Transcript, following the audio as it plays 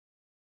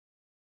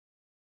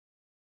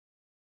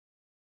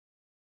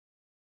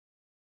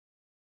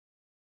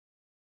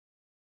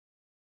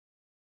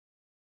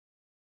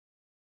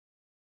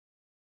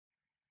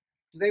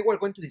Today we're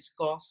going to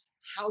discuss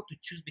how to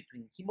choose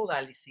between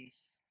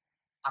hemodialysis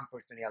and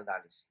peritoneal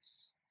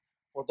dialysis.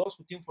 For those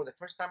who tune for the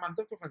first time, I'm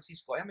Dr.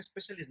 Francisco. I am a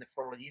specialist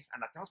nephrologist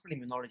and a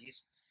transplant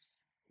immunologist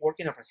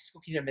working at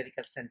Francisco Kidney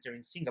Medical Center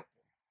in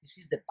Singapore. This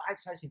is the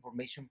bite-sized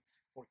information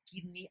for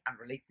kidney and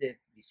related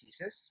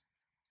diseases.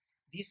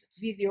 This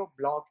video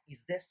blog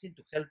is destined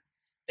to help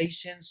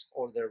patients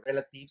or their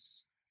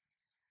relatives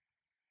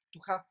to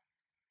have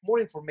more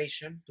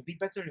information, to be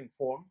better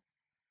informed,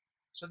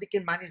 so they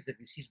can manage the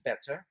disease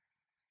better,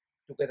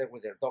 together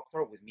with their doctor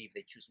or with me if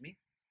they choose me,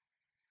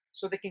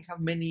 so they can have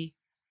many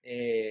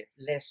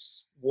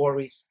less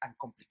worries and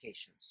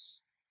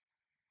complications.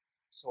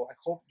 So I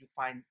hope you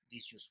find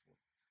this useful.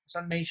 As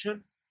I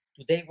mentioned,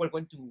 today we're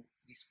going to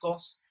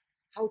discuss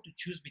how to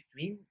choose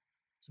between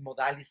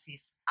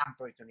hemodialysis and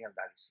peritoneal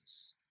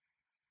dialysis.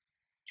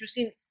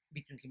 Choosing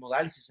between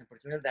hemodialysis and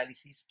peritoneal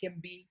dialysis can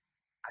be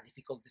a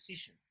difficult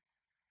decision,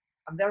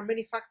 and there are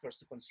many factors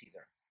to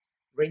consider,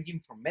 ranging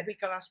from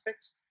medical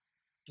aspects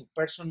to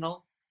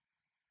personal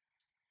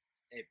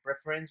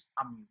preference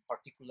and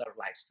particular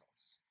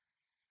lifestyles.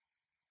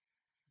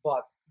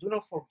 But do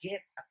not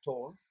forget at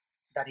all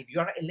that if you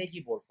are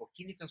eligible for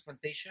kidney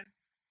transplantation,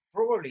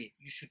 probably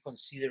you should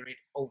consider it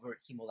over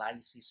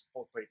hemodialysis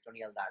or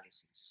peritoneal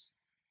dialysis.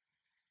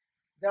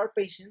 There are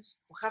patients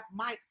who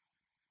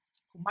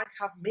might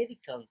have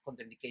medical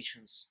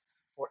contraindications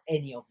for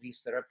any of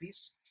these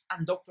therapies,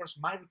 and doctors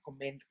might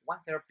recommend one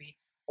therapy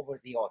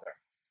over the other.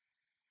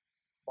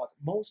 But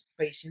most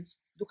patients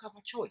do have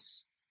a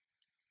choice.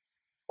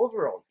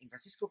 Overall, in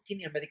Francisco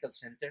Kidney Medical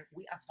Center,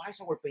 we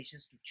advise our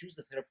patients to choose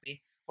the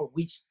therapy for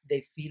which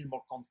they feel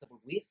more comfortable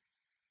with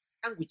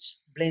and which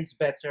blends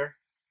better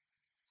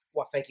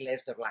or affect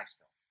less their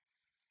lifestyle,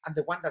 and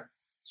the one that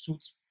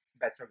suits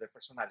better their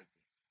personality.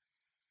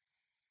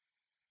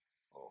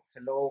 Oh,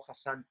 hello,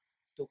 Hassan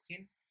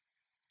Tukin.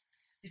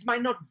 This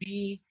might not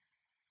be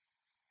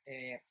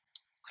a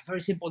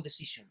very simple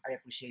decision. I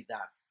appreciate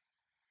that.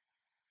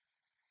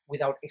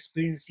 Without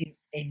experiencing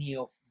any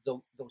of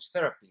those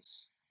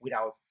therapies,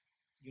 without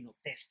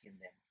testing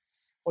them.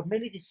 But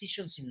many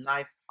decisions in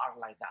life are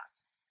like that.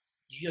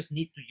 You just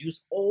need to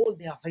use all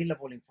the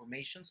available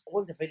informations,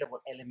 all the available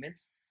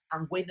elements,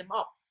 and weigh them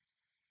up.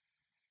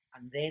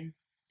 And then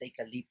take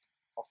a leap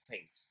of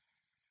faith.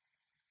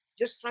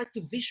 Just try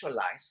to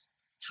visualize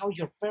how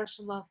your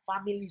personal,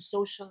 family,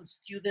 social,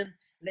 student,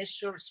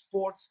 leisure,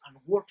 sports, and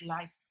work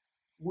life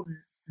would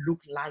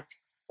look like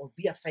or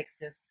be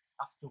affected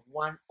after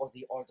one or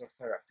the other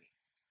therapy.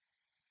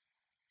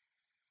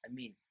 I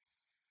mean,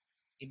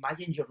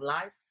 imagine your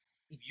life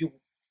if you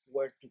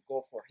were to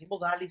go for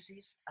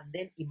hemodialysis, and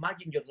then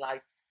imagine your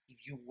life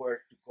if you were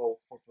to go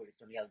for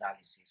peritoneal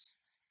dialysis,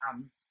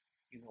 and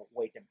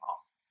weigh them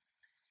up.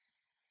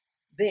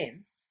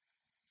 Then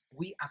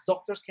we as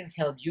doctors can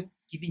help you,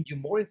 giving you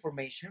more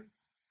information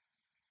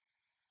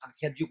and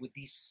help you with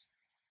this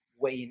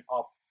weighing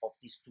up of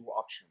these two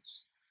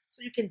options.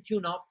 So you can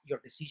tune up your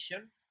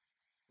decision,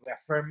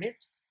 reaffirm it,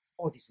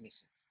 or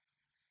dismiss it.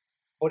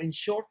 But in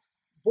short,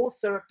 both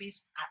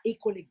therapies are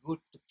equally good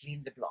to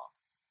clean the blood.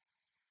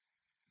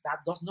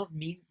 That does not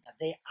mean that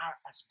they are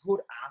as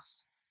good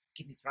as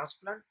kidney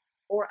transplant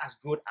or as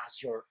good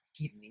as your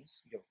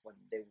kidneys when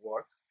they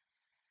work,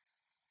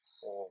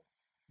 or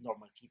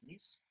normal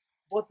kidneys,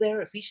 but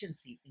their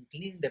efficiency in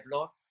cleaning the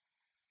blood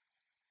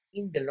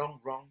in the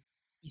long run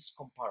is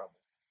comparable.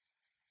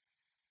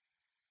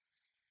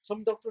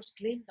 Some doctors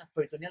claim that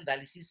peritoneal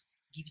dialysis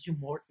gives you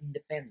more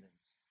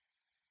independence,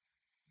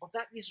 but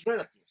that is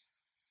relative.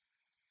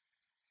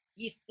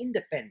 If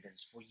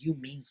independence for you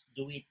means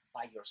do it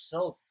by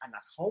yourself and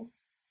at home,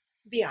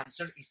 the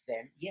answer is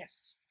then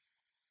yes.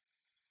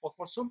 But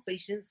for some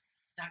patients,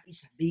 that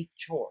is a big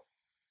chore,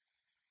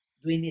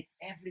 doing it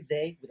every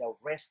day without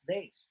rest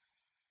days,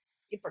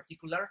 in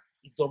particular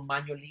if done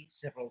manually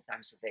several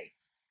times a day.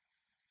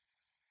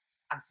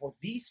 And for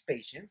these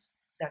patients,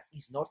 that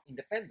is not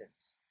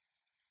independence.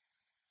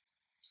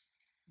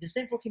 The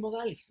same for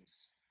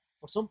hemodialysis.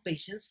 For some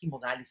patients,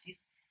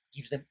 hemodialysis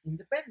gives them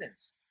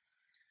independence,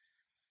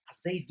 as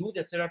they do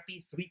the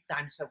therapy 3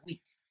 times a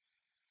week.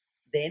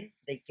 Then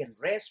they can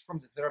rest from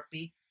the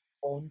therapy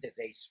on the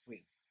days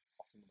free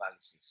of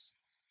hemodialysis.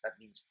 That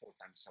means 4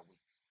 times a week.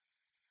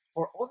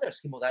 For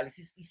others,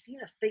 hemodialysis is seen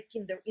as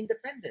taking their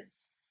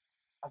independence,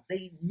 as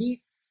they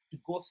need to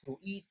go through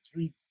it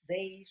 3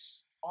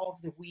 days of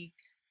the week,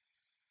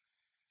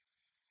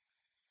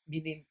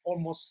 meaning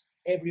almost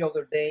every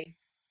other day,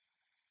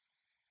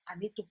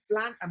 and need to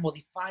plan and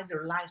modify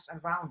their lives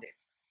around it.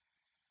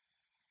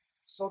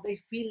 So they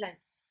feel like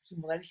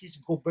hemodialysis is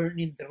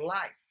governing their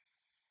life.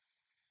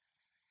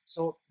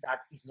 So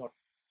that is not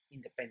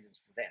independence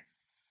for them.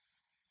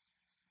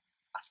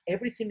 As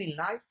everything in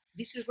life,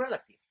 this is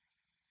relative.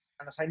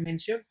 And as I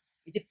mentioned,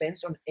 it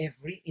depends on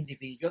every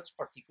individual's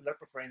particular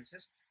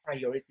preferences,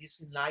 priorities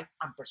in life,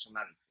 and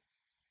personality.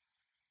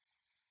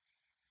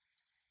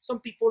 Some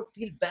people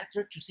feel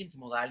better choosing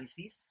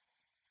hemodialysis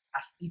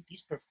as it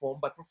is performed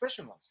by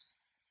professionals,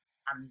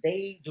 and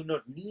they do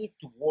not need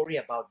to worry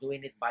about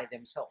doing it by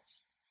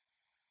themselves.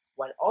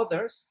 While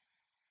others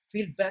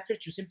feel better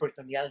choosing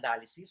peritoneal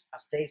dialysis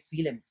as they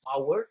feel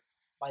empowered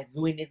by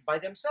doing it by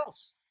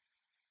themselves.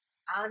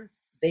 And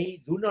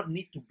they do not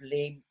need to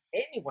blame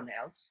anyone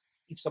else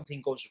if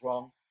something goes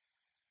wrong,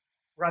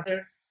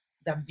 rather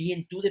than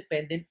being too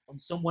dependent on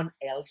someone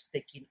else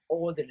taking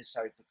all the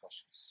necessary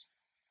precautions.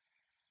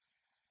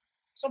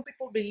 Some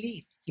people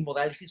believe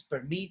hemodialysis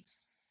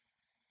permits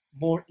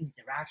more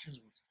interactions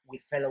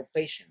with fellow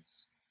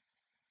patients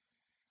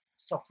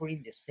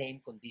suffering the same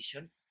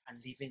condition and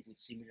living with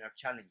similar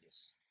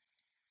challenges,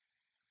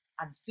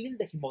 and feel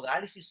the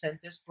hemodialysis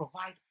centers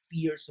provide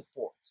peer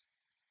support,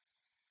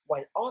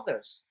 while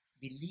others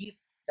believe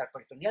that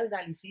peritoneal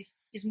dialysis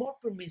is more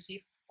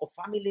permissive of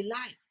family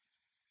life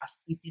as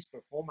it is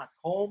performed at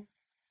home.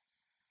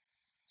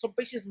 Some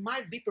patients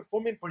might be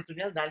performing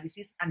peritoneal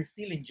dialysis and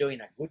still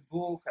enjoying a good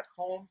book at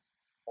home,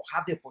 or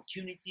have the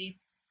opportunity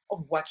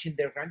of watching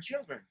their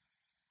grandchildren,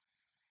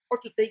 or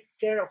to take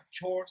care of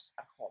chores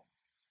at home.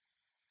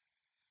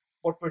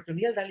 But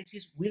peritoneal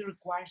dialysis will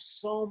require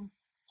some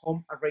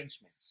home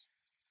arrangements,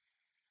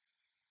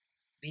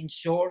 being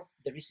sure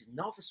there is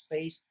enough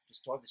space to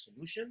store the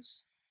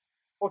solutions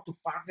or to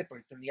park the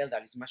peritoneal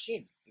dialysis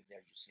machine if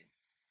they're using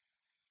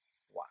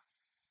one.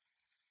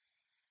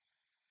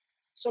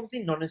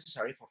 Something not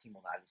necessary for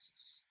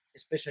hemodialysis,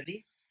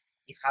 especially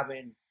if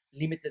having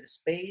limited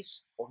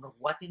space or not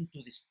wanting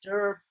to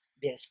disturb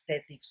the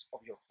aesthetics of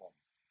your home.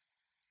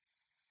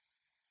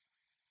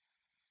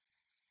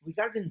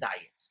 Regarding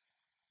diet,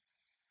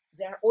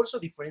 there are also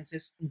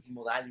differences in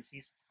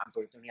hemodialysis and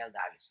peritoneal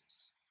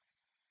dialysis.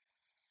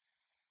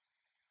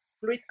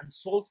 Fluid and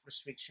salt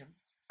restriction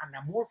and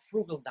a more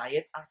frugal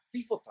diet are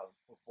pivotal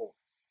for both.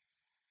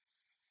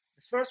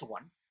 The first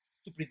one,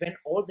 to prevent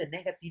all the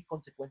negative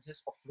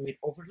consequences of fluid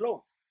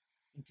overload,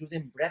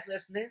 including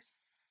breathlessness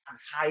and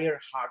higher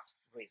heart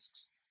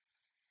risks.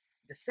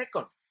 The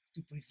second,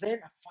 to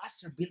prevent a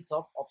faster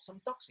buildup of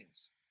some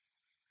toxins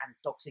and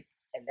toxic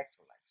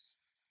electrolytes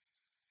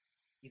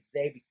if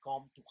they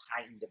become too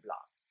high in the blood,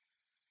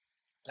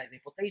 like the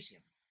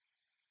potassium.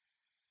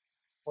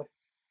 But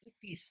it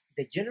is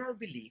the general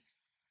belief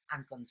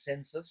and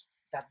consensus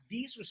that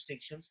these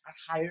restrictions are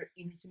higher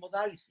in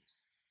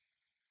hemodialysis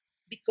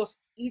because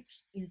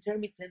its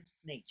intermittent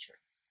nature.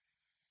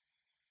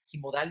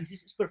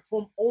 Hemodialysis is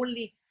performed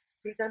only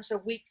 3 times a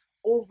week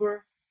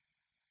over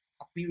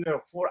a period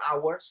of 4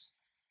 hours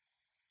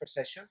per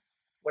session.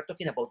 We're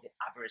talking about the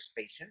average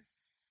patient.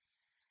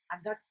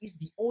 And that is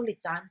the only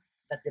time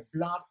that the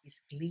blood is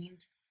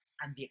cleaned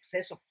and the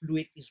excess of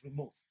fluid is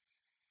removed.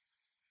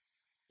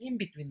 In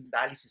between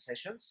dialysis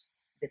sessions,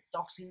 the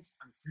toxins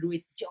and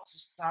fluid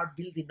just start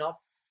building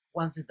up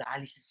once the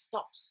dialysis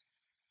stops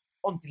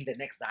until the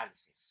next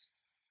dialysis.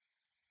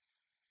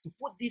 To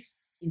put this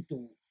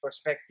into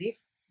perspective,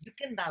 you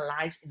can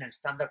dialyze in a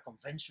standard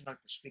conventional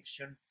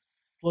prescription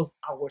 12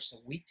 hours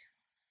a week,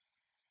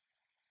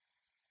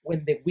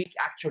 when the week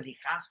actually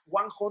has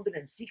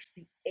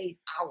 168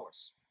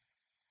 hours.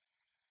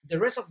 The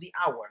rest of the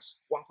hours,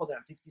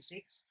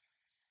 156,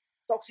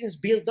 toxins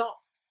build up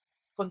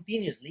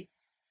continuously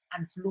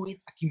and fluid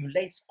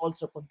accumulates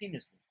also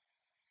continuously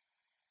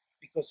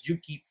because you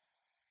keep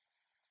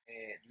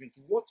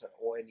drinking water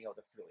or any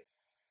other fluid.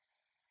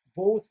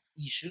 Both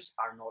issues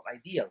are not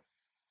ideal.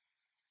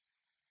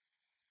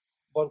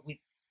 But with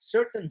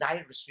certain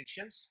diet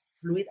restrictions,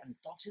 fluid and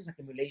toxins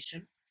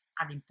accumulation,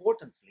 and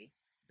importantly,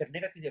 their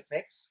negative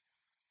effects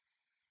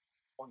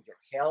on your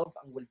health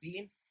and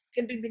well-being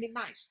can be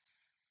minimized.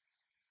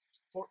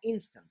 For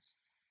instance,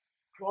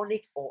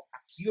 chronic or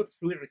acute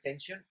fluid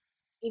retention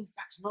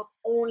impacts not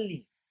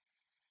only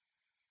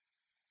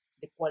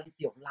the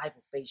quality of life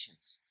of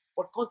patients,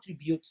 but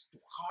contributes to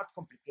heart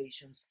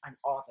complications and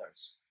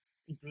others,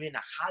 including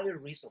a higher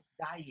risk of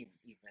dying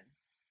even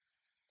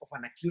of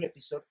an acute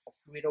episode of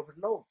fluid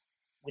overload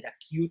with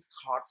acute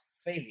heart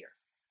failure,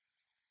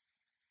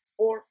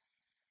 or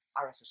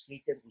are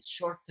associated with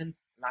shortened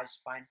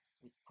lifespan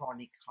with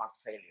chronic heart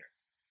failure.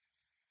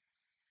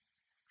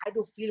 I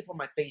do feel for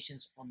my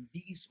patients on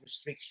these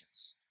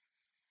restrictions.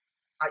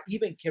 I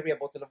even carry a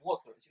bottle of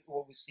water. You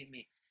always see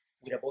me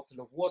with a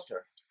bottle of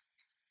water.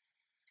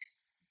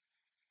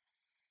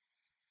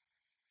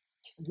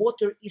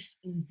 Water is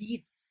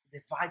indeed the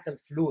vital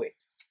fluid,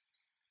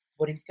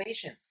 but in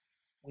patients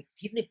with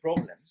kidney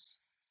problems,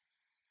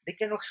 they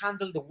cannot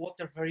handle the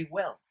water very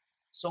well.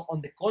 So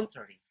on the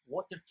contrary,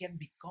 water can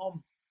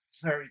become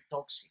very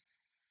toxic.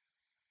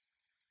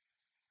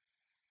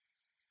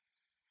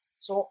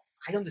 So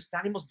I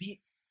understand it must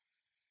be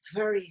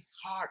very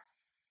hard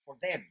for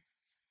them,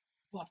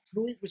 but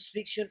fluid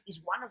restriction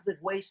is one of the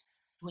ways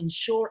to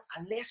ensure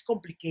a less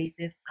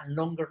complicated and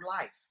longer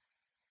life.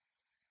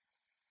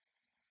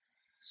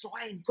 So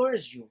I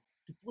encourage you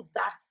to put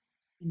that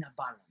in a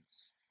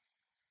balance.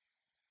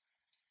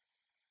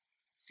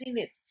 Seeing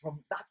it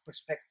from that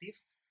perspective,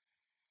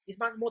 it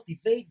might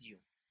motivate you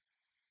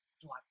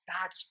to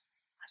attach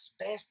as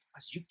best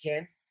as you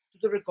can to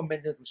the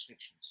recommended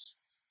restrictions.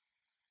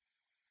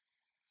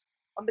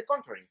 On the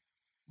contrary,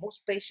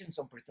 most patients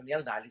on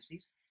peritoneal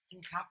dialysis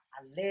can have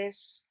a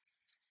less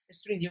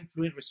stringent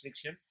fluid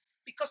restriction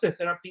because the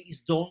therapy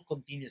is done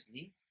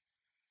continuously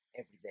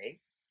every day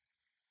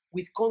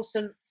with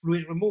constant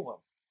fluid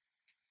removal.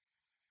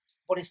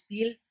 But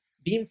still,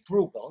 being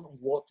frugal on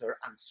water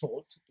and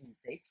salt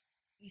intake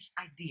is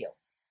ideal.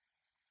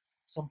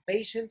 Some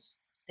patients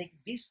take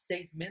this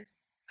statement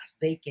as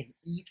they can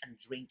eat and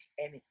drink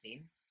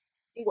anything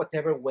in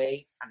whatever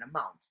way and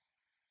amount.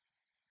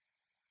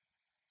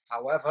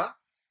 However,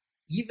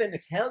 even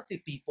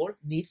healthy people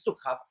need to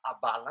have a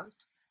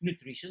balanced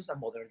nutrition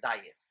and modern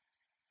diet.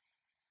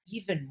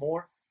 Even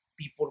more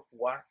people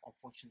who are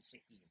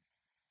unfortunately ill.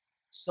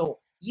 So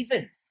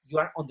even you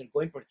are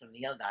undergoing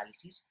peritoneal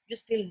dialysis, you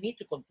still need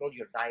to control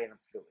your diet and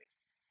fluid.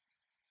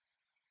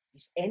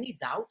 If any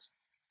doubt,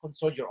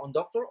 consult your own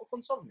doctor or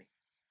consult me.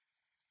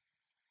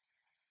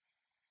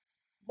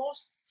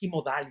 Most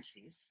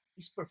hemodialysis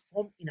is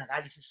performed in a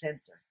dialysis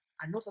center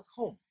and not at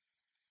home.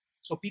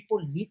 So people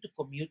need to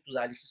commute to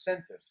dialysis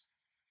centers.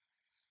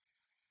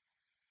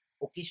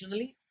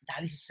 Occasionally,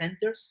 dialysis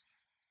centers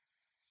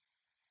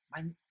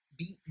might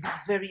be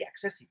not very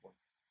accessible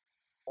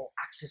or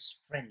access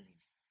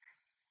friendly,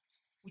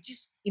 which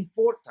is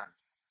important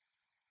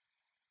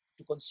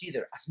to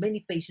consider as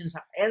many patients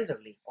are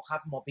elderly or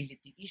have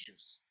mobility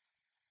issues.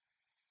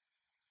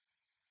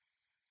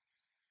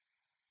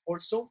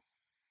 Also,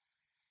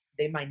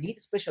 they might need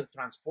special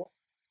transport,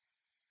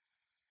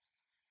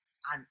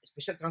 and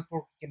special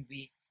transport can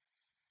be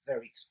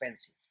very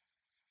expensive.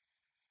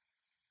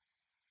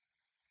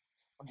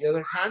 On the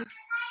other hand,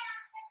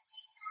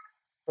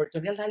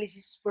 peritoneal dialysis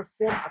is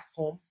performed at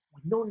home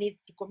with no need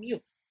to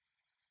commute.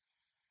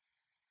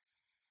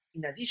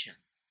 In addition,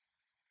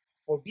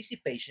 for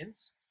busy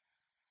patients,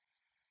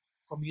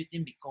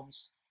 commuting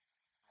becomes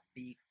a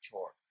big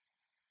chore.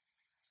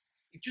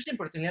 If choosing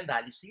peritoneal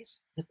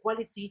dialysis, the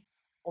quality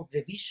of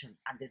the vision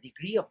and the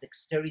degree of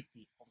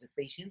dexterity of the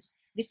patients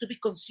needs to be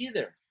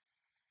considered,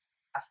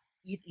 as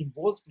it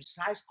involves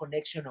precise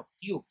connection of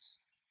tubes,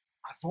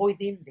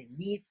 avoiding the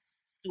need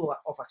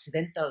of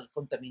accidental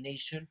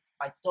contamination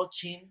by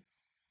touching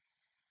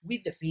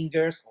with the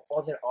fingers or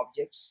other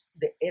objects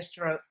the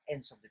external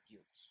ends of the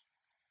tubes.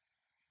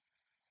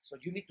 So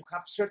you need to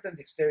have certain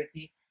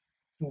dexterity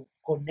to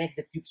connect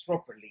the tubes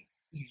properly.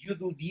 If you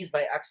do this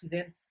by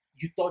accident,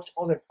 you touch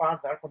other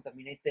parts that are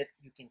contaminated,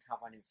 you can have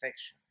an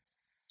infection.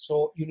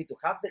 So you need to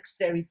have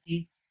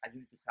dexterity and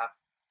you need to have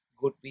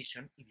good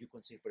vision if you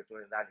consider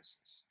peritoneal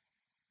dialysis.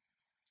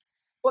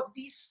 But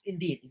this,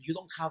 indeed, if you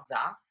don't have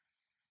that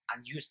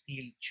and you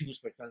still choose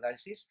peritoneal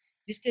dialysis,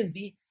 this can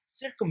be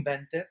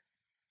circumvented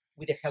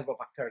with the help of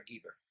a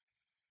caregiver,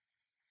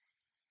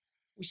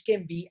 which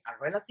can be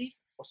a relative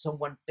or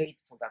someone paid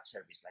for that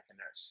service, like a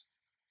nurse.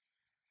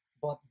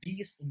 But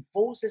this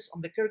imposes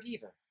on the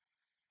caregiver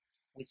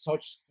with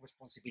such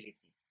responsibility.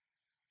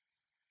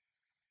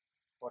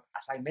 But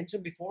as I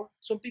mentioned before,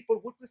 some people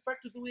would prefer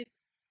to do it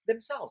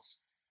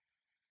themselves.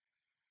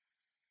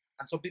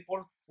 And some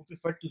people would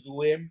prefer to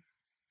do it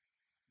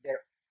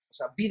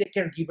be the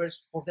caregivers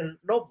for their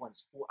loved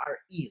ones who are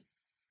ill.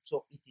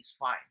 So it is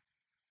fine,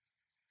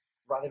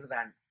 rather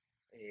than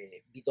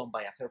be done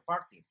by a third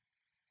party.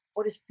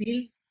 But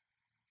still,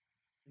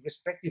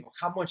 irrespective of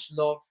how much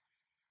love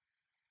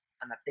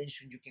and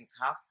attention you can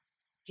have,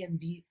 can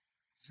be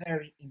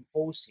very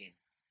imposing.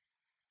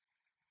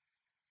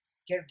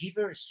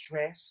 Caregiver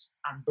stress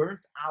and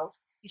burnt out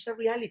is a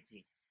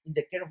reality in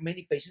the care of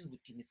many patients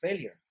with kidney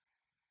failure,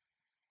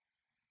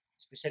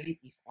 especially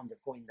if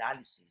undergoing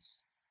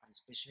dialysis, and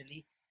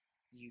especially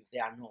if they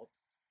are not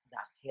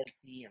that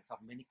healthy and have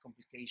many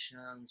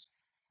complications,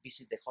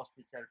 visit the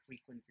hospital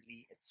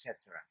frequently, etc.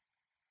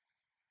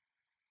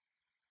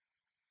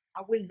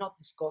 I will not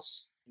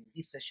discuss in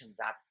this session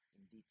that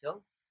in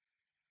detail,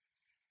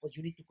 but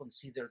you need to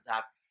consider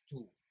that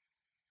too.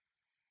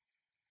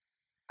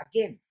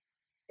 Again,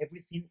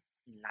 everything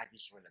in life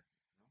is relative.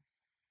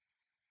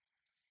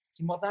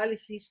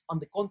 Hemodialysis, on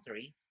the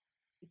contrary,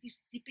 it is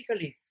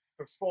typically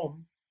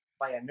performed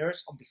by a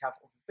nurse on behalf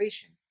of the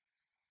patient.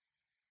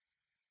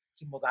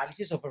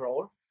 Hemodialysis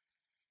overall,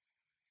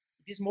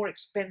 it is more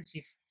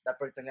expensive than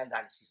peritoneal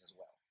dialysis as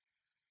well,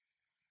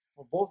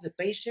 for both the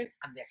patient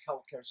and the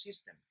healthcare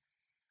system.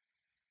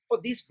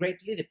 But this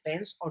greatly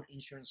depends on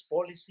insurance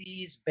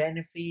policies,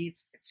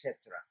 benefits, etc.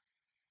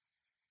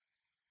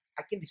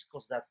 I can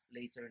discuss that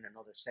later in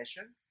another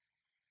session.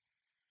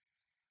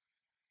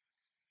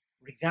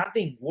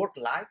 Regarding work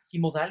life,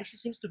 hemodialysis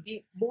seems to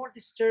be more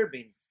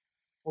disturbing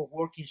for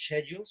working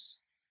schedules,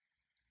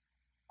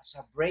 as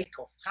a break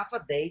of half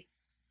a day,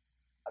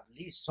 at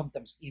least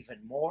sometimes even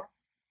more,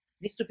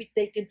 needs to be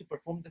taken to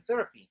perform the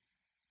therapy.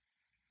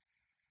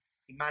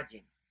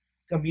 Imagine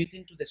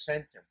commuting to the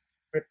center,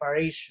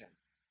 preparation,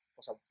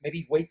 so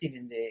maybe waiting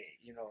in the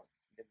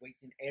the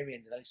waiting area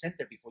in the dialysis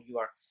center before you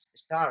are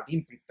start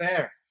being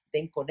prepared,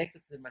 then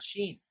connected to the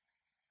machine.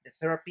 The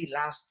therapy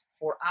lasts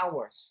 4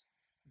 hours,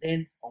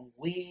 then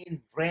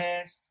unwind,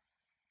 rest,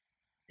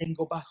 then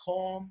go back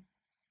home,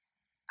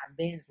 and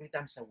then 3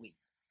 times a week.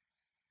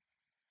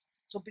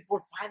 Some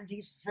people find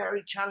this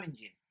very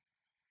challenging,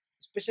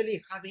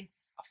 especially having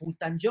a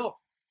full-time job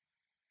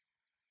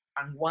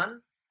and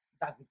one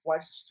that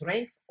requires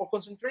strength or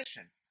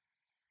concentration,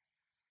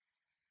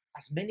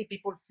 as many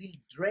people feel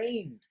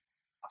drained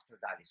after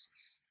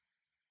dialysis.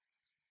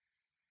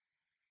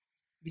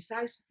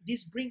 Besides,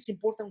 this brings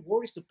important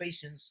worries to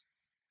patients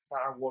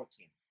that are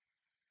working,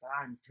 that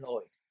are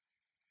employed,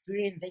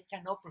 fearing they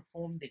cannot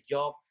perform the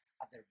job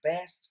at their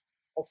best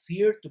or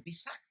fear to be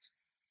sacked.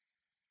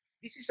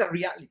 This is a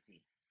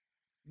reality.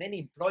 Many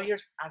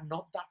employers are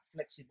not that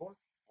flexible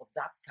or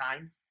that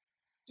kind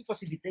to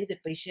facilitate the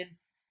patient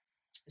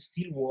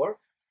still work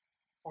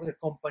for the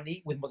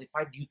company with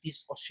modified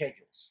duties or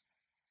schedules.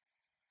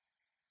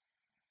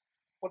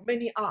 But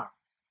many are,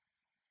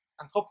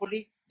 and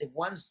hopefully the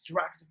ones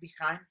dragged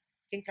behind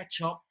can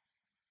catch up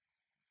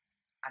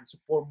and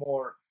support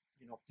more,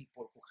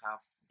 people who have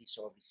these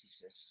other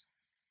diseases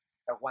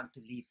that want to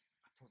live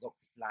a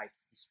productive life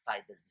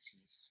despite their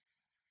disease,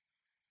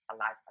 a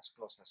life as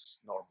close as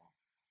normal.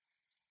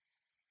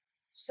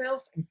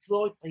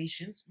 Self-employed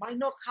patients might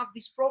not have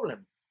this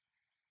problem.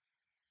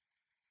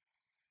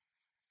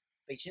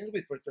 Patients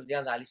with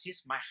peritoneal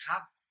dialysis might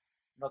have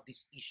not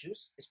these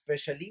issues,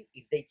 especially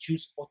if they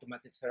choose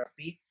automated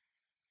therapy,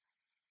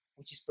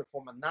 which is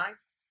performed at night,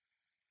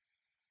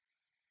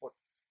 but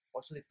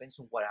also depends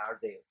on what are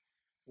the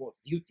work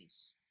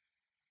duties.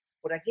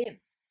 But again,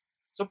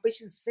 some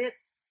patients said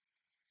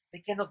they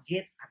cannot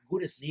get a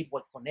good sleep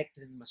while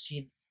connected to the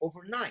machine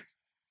overnight,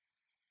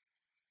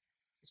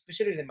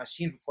 especially if the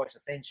machine requires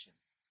attention.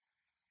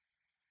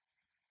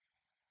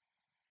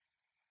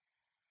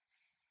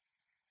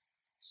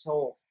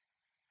 So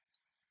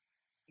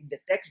in the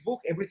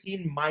textbook,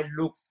 everything might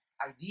look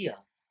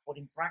ideal, but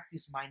in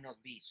practice might not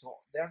be. So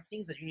there are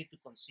things that you need to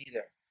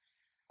consider,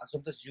 and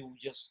sometimes you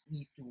just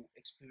need to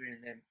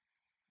experience them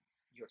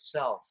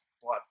yourself.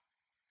 But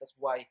that's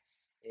why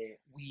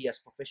we as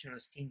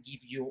professionals can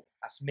give you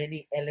as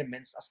many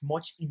elements, as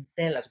much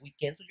intel as we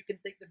can, so you can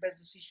take the best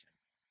decision.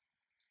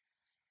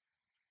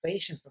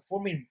 Patients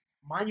performing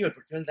manual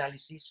peritoneal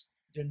dialysis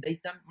during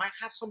daytime might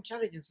have some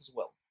challenges as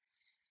well.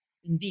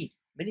 Indeed,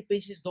 many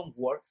patients don't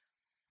work,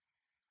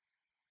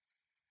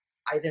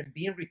 either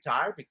being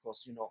retired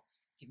because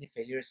kidney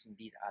failure is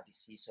indeed a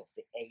disease of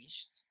the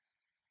aged,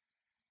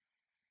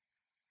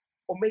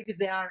 or maybe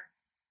they are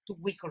too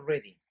weak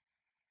already.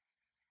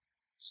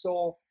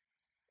 So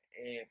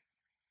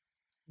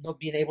not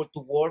being able to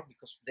work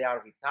because they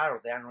are retired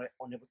or they are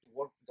unable to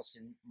work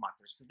doesn't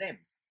matter to them.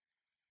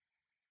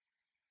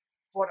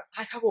 But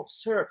I have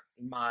observed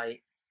in my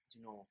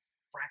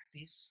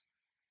practice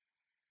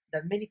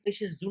that many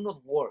patients do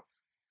not work,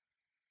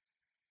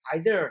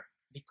 either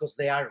because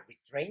they are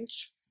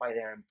retrenched by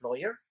their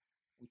employer,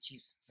 which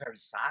is very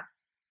sad,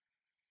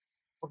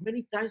 but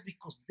many times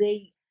because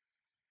they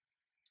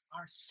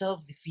are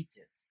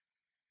self-defeated.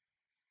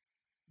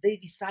 They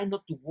decide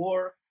not to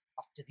work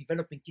after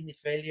developing kidney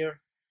failure.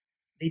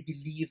 They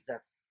believe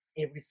that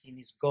everything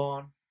is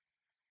gone.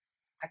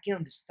 I can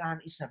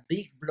understand it's a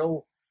big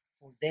blow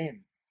for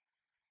them.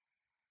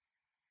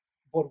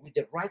 But with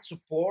the right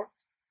support,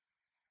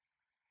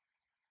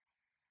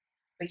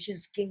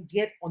 patients can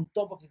get on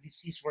top of the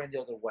disease for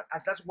the other one.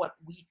 And that's what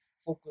we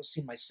focus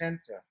in my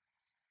center.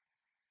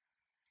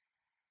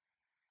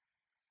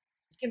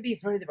 It can be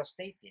very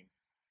devastating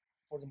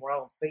for the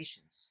morale of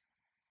patients,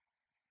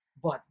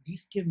 but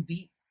this can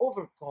be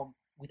overcome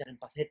with an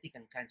empathetic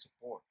and kind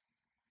support.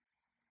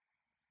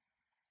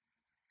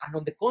 And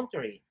on the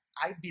contrary,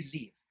 I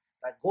believe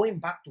that going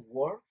back to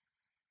work,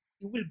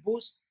 it will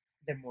boost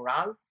the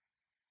morale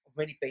of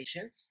many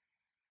patients.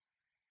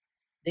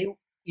 It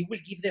will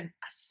give them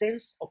a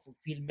sense of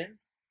fulfillment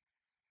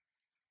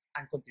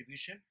and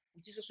contribution,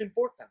 which is also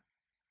important.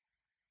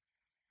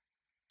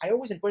 I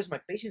always encourage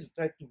my patients to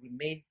try to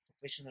remain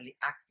professionally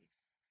active.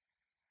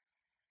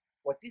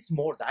 What is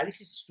more,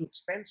 dialysis is too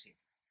expensive.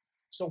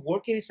 So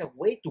working is a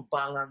way to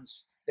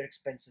balance their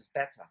expenses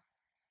better.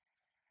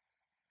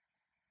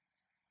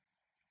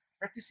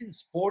 Practicing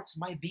sports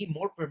might be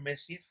more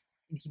permissive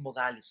in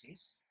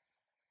hemodialysis,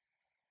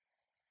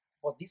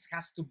 but this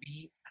has to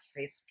be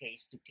assessed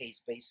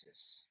case-to-case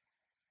basis,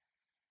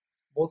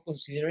 both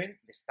considering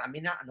the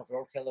stamina and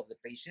overall health of the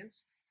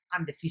patients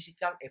and the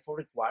physical effort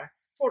required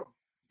for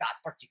that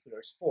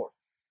particular sport.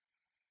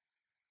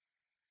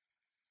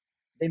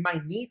 They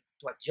might need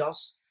to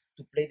adjust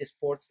to play the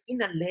sports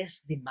in a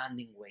less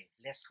demanding way,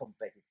 less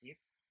competitive.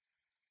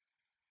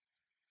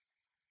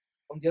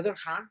 On the other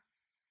hand,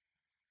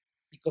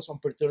 because on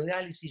peritoneal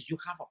dialysis you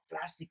have a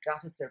plastic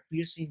catheter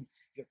piercing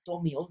your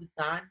tummy all the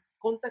time,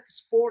 contact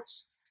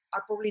sports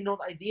are probably not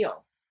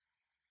ideal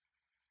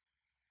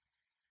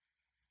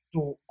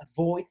to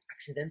avoid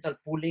accidental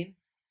pulling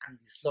and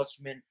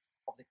dislodgement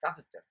of the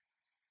catheter.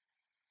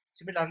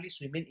 Similarly,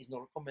 swimming is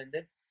not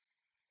recommended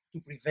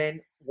to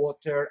prevent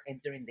water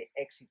entering the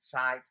exit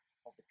side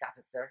of the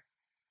catheter,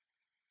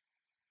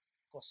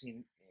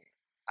 causing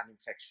an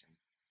infection.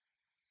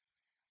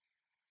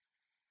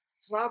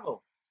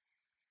 Travel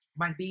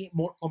might be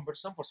more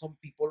cumbersome for some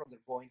people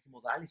undergoing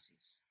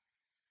hemodialysis.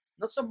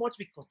 Not so much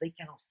because they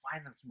cannot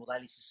find a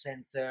hemodialysis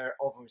center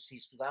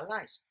overseas to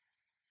dialyze,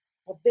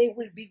 but they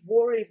will be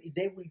worried if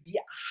they will be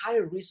a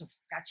higher risk of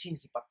catching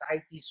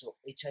hepatitis or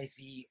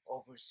HIV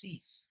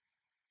overseas.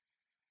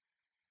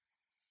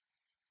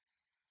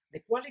 The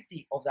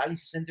quality of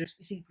dialysis centers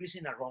is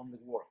increasing around the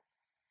world.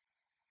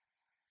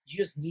 You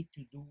just need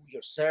to do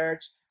your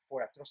search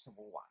for a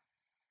trustable one.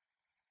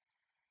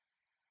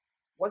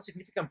 One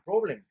significant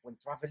problem when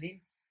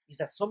traveling is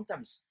that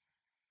sometimes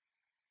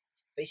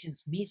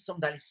patients miss some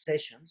dialysis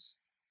sessions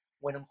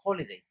when on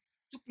holiday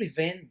to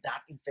prevent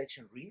that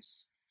infection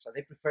risk. So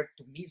they prefer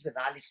to miss the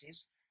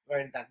dialysis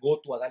rather than go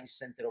to a dialysis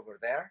center over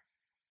there.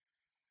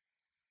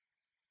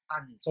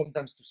 And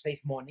sometimes to save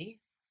money,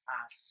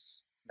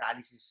 as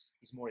dialysis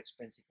is more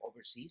expensive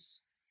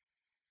overseas.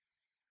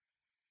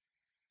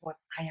 But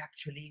I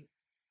actually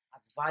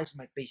advise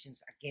my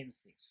patients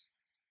against this.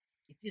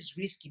 It is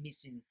risky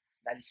missing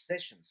dialysis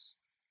sessions.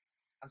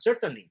 And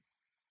certainly,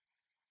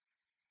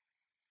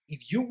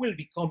 if you will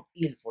become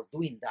ill for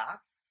doing that,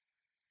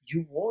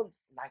 you won't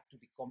like to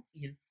become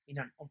ill in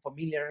an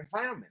unfamiliar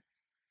environment.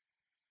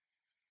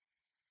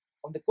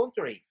 On the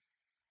contrary,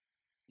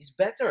 it's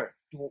better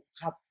to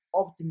have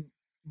optimal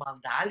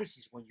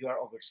dialysis when you are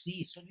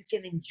overseas so you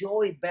can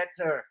enjoy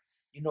better,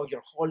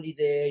 your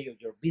holiday or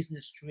your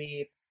business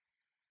trip,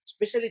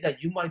 especially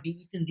that you might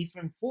be eating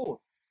different food.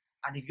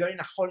 And if you're in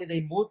a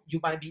holiday mood, you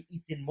might be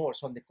eating more.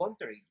 So on the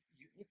contrary,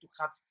 you need to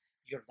have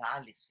your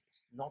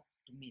dialysis, not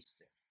to miss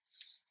it.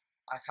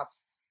 I have,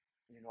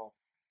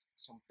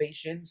 some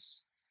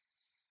patients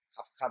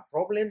have had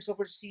problems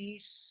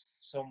overseas,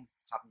 some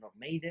have not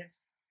made it,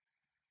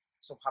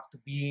 some have to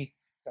be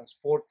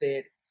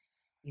transported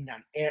in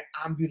an air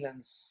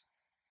ambulance.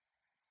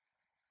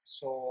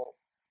 So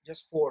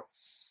just for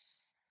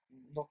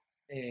not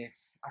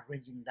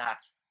arranging that,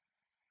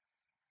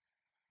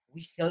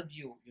 we help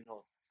you,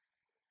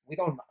 we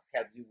don't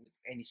help you with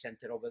any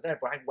center over there,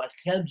 but I will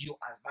help you,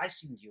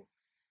 advising you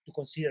to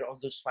consider all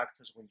those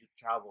factors when you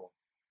travel.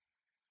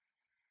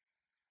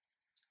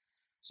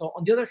 So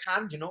on the other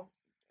hand, in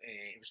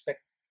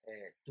respect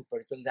to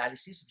peritoneal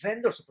dialysis,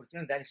 vendors of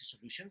peritoneal dialysis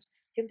solutions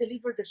can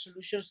deliver their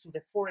solutions to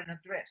the foreign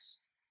address,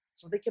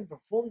 so they can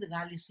perform the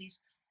dialysis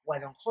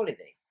while on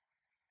holiday.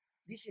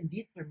 This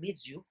indeed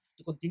permits you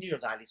to continue your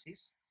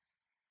dialysis,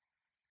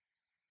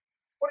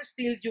 but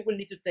still you will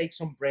need to take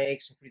some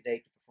breaks every day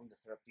to perform the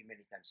therapy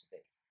many times a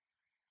day.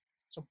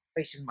 Some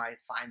patients might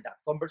find that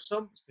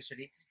cumbersome,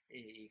 especially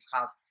if you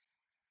have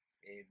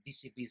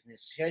busy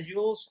business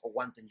schedules or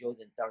want to enjoy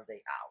the entire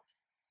day out.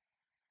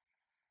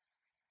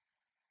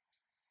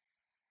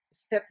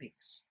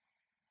 Aesthetics,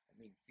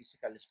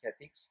 physical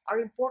aesthetics, are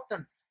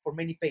important for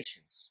many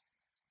patients.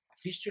 A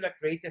fistula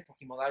created for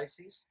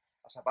hemodialysis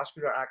as a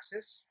vascular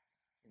access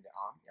in the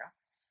arm,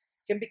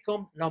 can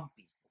become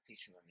lumpy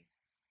occasionally.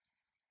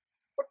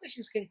 But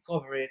patients can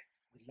cover it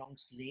with long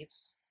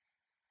sleeves.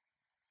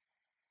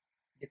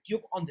 The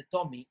tube on the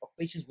tummy of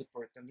patients with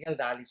peritoneal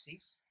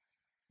dialysis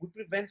will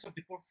prevent some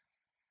people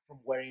from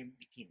wearing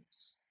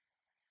bikinis,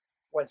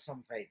 while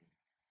some fading.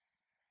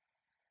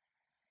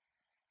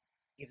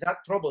 If that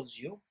troubles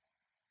you,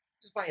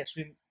 just buy a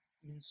swimming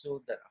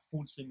suit, a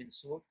full swimming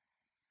suit,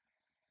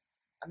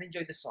 and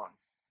enjoy the sun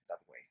that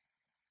way.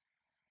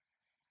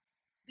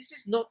 This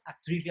is not a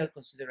trivial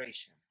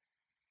consideration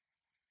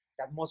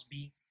that must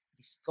be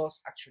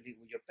discussed actually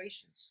with your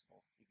patients.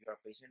 If you're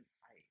a patient,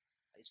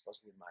 I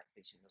discuss with my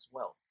patient as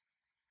well.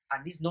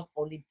 And it's not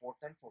only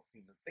important for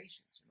female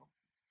patients,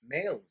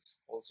 males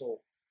also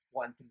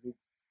want to look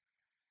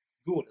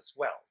good as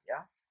well,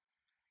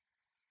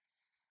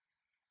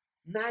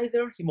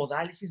 Neither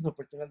hemodialysis nor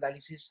peritoneal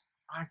dialysis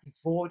are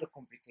devoid of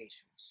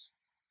complications.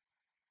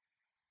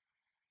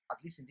 At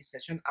least in this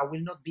session, I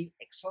will not be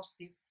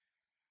exhaustive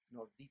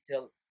nor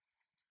detailed,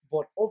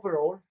 but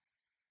overall,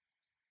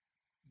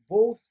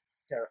 both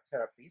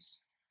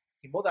therapies,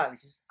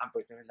 hemodialysis and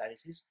peritoneal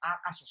dialysis, are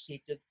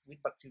associated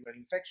with bacterial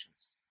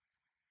infections.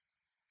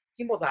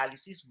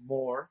 Hemodialysis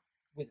more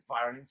with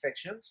viral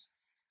infections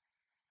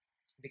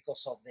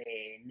because of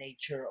the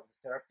nature of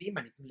the therapy,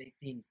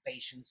 manipulating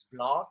patients'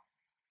 blood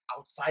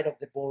outside of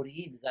the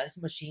body in the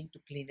dialysis machine to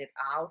clean it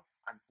out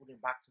and put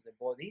it back to the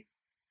body.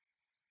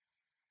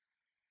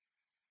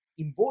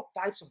 In both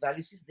types of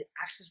dialysis, the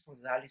access for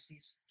the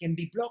dialysis can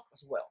be blocked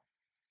as well.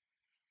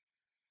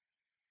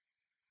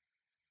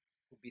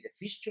 It could be the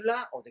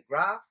fistula or the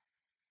graft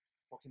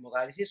for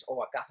hemodialysis,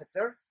 or a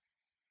catheter,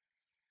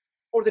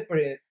 or the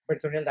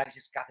peritoneal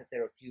dialysis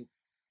catheter or tube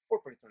for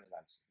peritoneal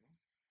dialysis,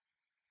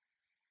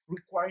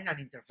 requiring an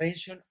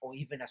intervention or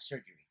even a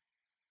surgery.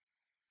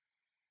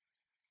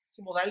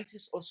 Hemodialysis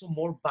is also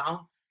more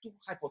bound to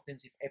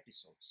hypotensive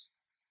episodes,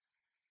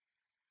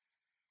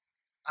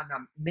 and a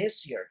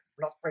messier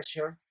blood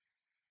pressure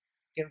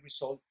can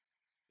result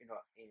in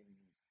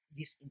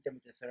this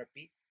intermittent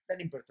therapy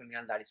than in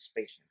peritoneal dialysis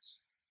patients.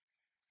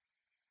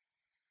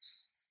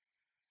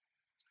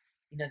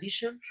 In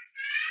addition,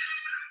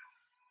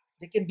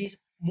 there can be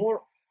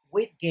more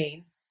weight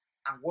gain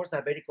and worse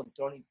diabetic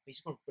control in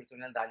patients with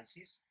peritoneal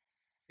dialysis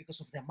because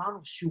of the amount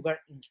of sugar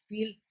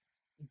instilled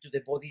into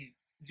the body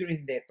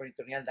during the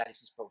peritoneal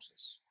dialysis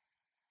process.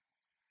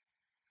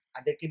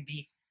 and there can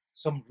be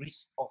some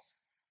risk of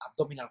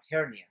abdominal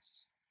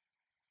hernias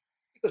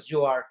because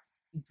you are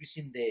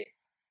increasing the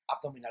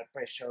abdominal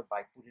pressure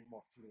by putting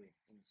more fluid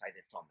inside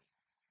the tummy,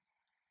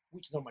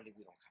 which normally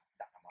we don't have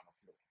that amount of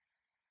fluid,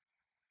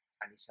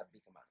 and it's a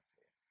big amount of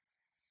fluid.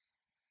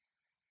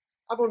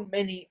 About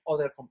many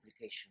other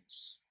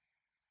complications,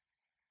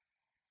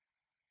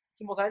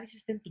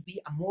 hemodialysis tends to be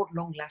a more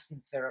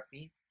long-lasting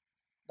therapy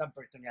than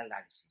peritoneal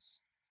dialysis,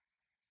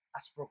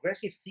 as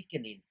progressive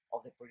thickening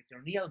of the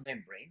peritoneal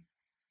membrane,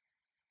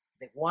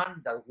 the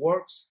one that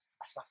works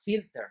as a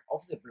filter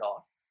of the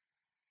blood,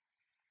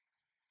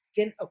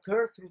 can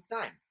occur through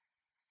time.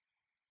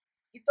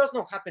 It does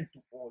not happen to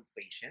all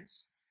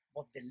patients,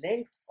 but the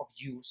length of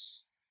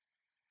use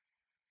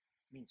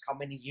means how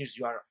many years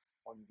you are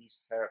on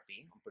this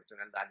therapy, on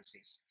peritoneal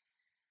dialysis,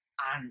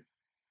 and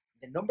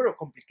the number of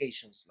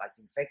complications like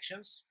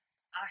infections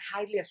are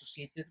highly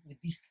associated with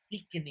this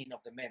thickening of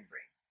the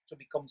membrane. So it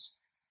becomes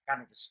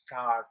kind of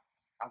scarred,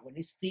 and when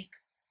it's thick,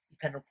 it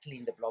cannot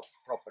clean the blood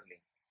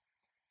properly.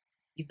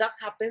 If that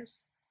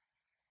happens,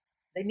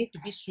 they need to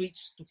be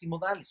switched to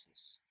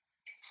hemodialysis.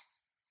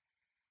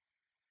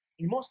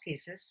 In most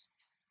cases,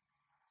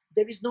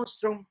 there is no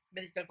strong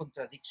medical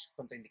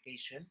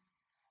contraindication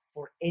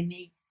for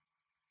any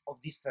of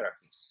these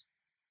therapies.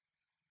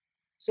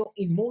 So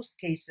in most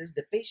cases,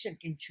 the patient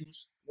can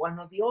choose one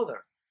or the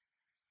other.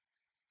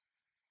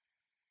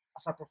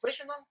 As a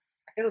professional,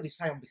 I cannot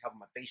decide on behalf of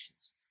my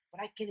patients,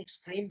 but I can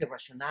explain the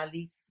rationale,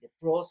 the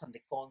pros and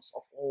the cons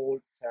of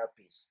all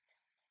therapies,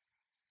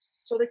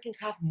 so they can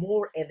have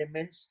more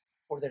elements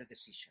for their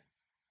decision.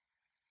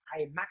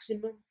 I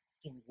maximum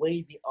can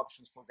weigh the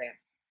options for them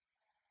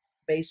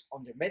based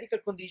on their medical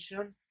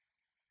condition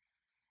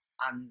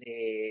and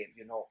the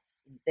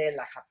intel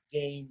I have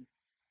gained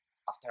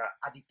after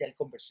a detailed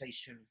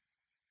conversation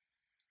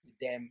with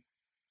them,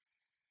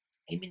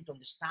 aiming to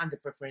understand the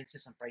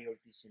preferences and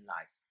priorities in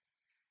life.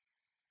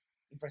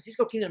 In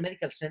Francisco Clinical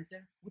Medical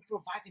Center, we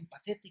provide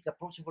empathetic,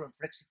 approachable, and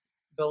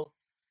flexible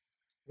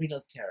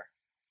renal care,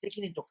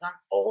 taking into account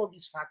all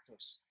these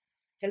factors,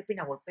 helping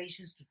our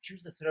patients to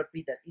choose the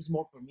therapy that is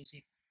more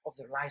permissive of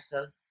their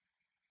lifestyle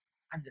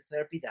and the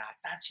therapy that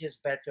attaches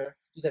better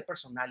to their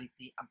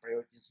personality and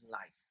priorities in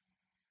life.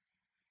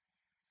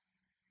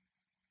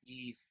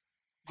 If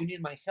you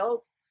need my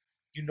help,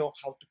 you know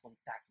how to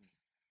contact me.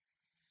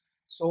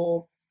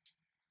 So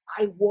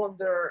I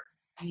wonder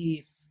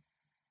if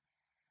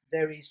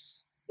there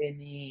is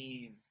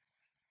any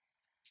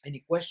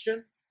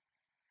question.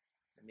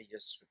 Let me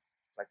just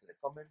reply to the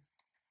comment.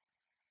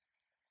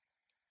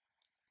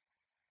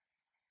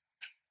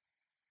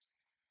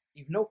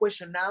 If no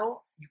question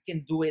now, you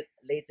can do it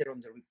later on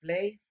the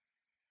replay.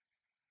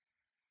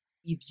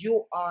 If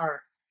you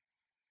are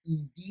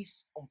in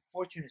this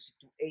unfortunate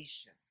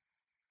situation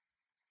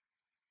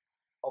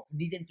of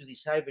needing to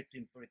decide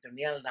between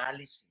peritoneal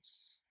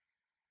dialysis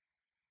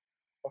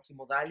or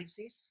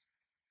hemodialysis,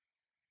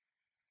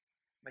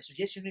 my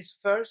suggestion is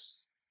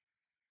first,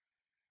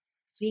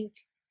 think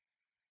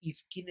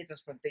if kidney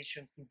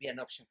transplantation could be an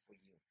option for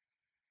you.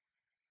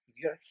 If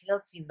you're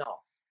healthy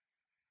enough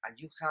and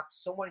you have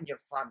someone in your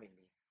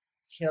family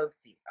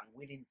healthy and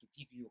willing to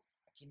give you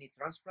a kidney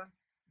transplant,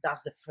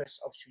 that's the first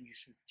option you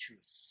should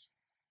choose,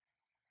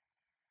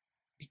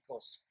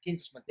 because kidney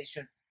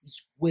transplantation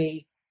is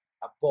way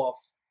above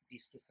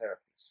these two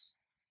therapies.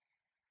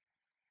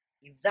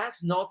 If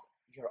that's not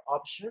your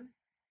option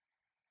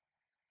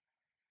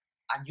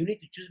and you need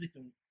to choose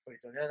between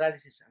peritoneal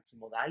dialysis and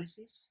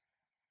hemodialysis,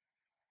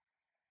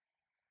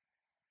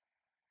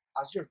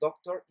 ask your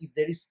doctor if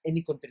there is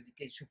any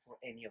contraindication for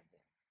any of them.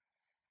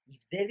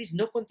 If there is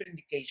no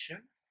contraindication,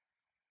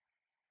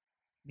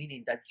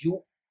 meaning that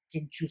you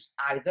can choose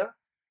either,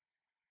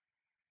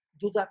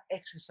 do that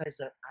exercise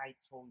that I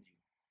told you.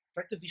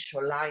 Try to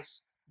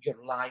visualize your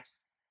life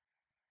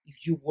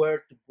if you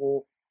were to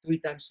go 3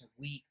 times a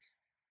week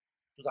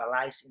to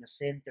dialyze in a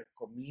center,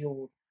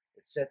 commute,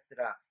 etc.,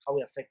 how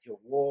it affect your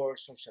work,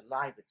 social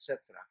life, etc.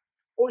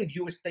 Or if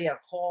you stay at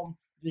home,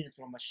 doing it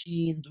through a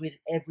machine, doing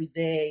it every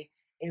day,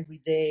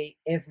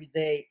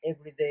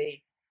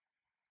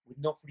 with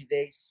no free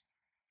days.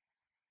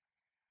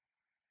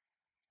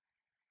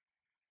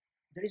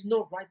 There is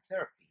no right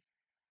therapy.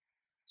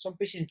 Some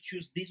patients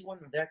choose this one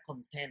and they're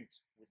content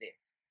with it.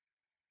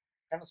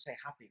 I cannot say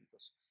happy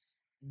because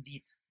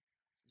indeed,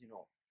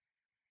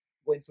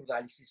 going through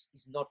dialysis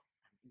is not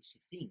an easy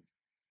thing,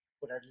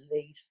 but at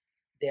least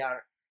they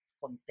are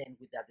content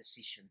with that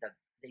decision, that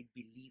they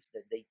believe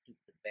that they took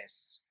the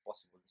best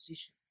possible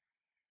decision.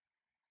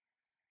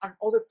 And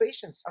other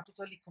patients are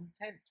totally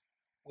content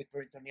with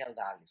peritoneal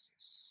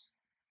dialysis,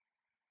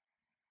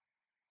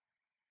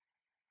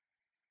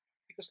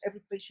 because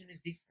every patient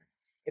is different.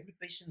 Every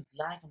patient's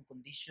life and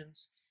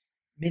conditions,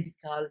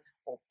 medical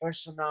or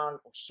personal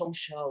or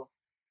social,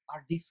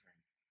 are different.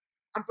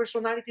 And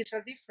personalities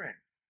are different.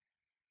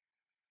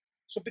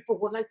 So people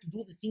would like to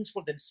do the things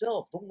for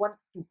themselves, don't want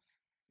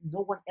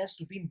no one else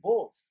to be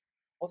involved.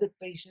 Other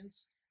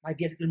patients might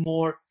be a little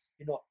more,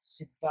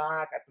 sit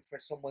back. I prefer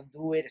someone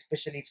do it,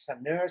 especially if it's a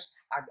nurse.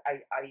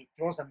 I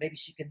trust that maybe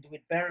she can do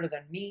it better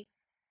than me.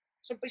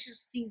 Some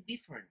patients think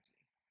differently.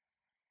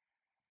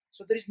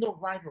 So there is no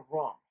right or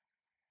wrong,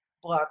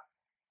 but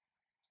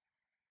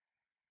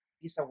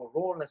it's our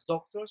role as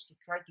doctors to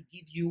try to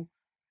give you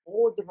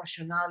all the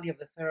rationality of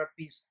the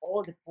therapies,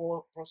 all the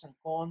pros and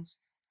cons,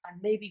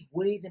 and maybe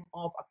weigh them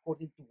up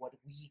according to what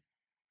we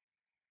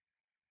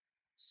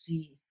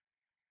see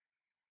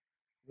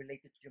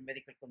related to your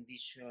medical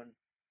condition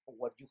or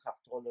what you have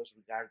told us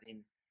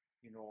regarding,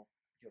 your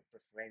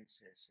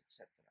preferences,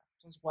 etc.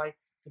 That's why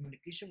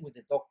communication with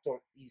the doctor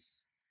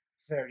is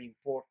very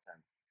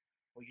important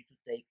for you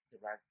to take the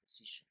right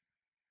decision.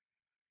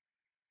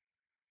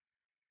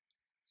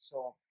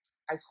 So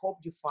I hope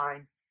you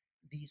find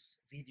this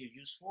video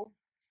useful.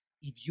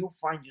 If you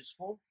find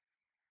useful,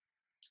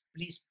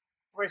 please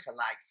press a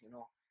like,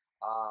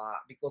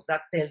 because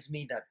that tells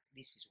me that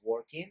this is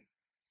working.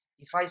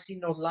 If I see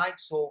no like,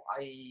 so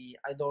I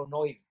don't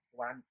know if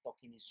what I'm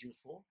talking is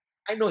useful.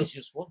 I know it's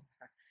useful.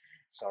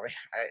 Sorry,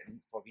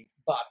 for me,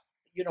 but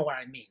you know what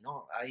I mean.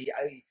 No,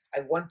 I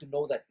want to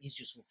know that it's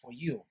useful for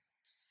you.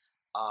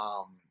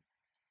 Um,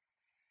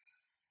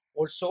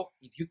 Also,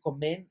 if you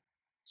comment,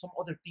 some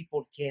other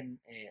people can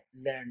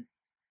learn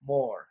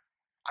more.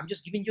 I'm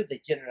just giving you the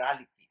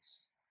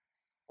generalities.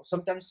 Or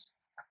sometimes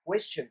a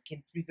question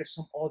can trigger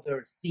some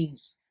other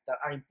things that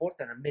are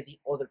important and maybe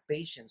other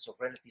patients or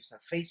relatives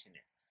are facing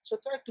it. So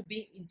try to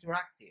be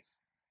interactive.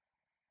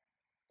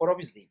 But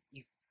obviously,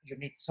 if you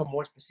need some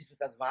more specific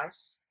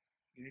advice,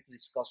 you need to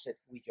discuss it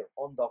with your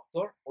own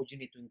doctor, or you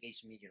need to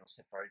engage me,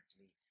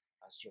 separately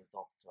as your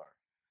doctor.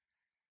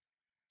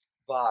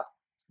 But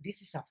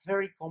this is a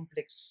very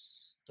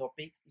complex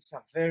topic. It's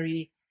a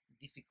very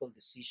difficult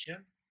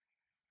decision.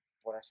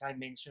 But as I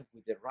mentioned,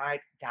 with the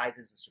right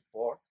guidance and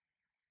support,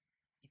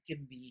 it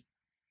can be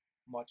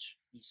much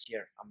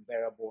easier and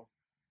bearable.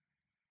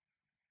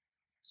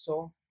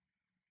 So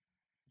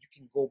you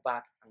can go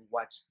back and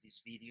watch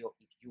this video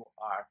if you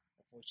are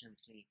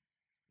unfortunately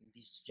in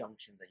this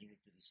junction that you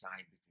need to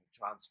decide between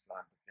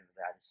transplant, peritoneal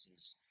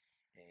dialysis,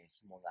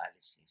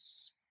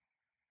 hemodialysis.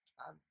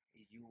 And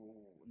if you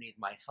need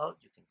my help,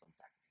 you can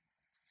contact me.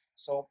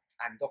 So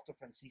I'm Dr.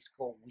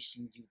 Francisco,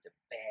 wishing you the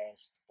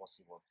best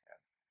possible care.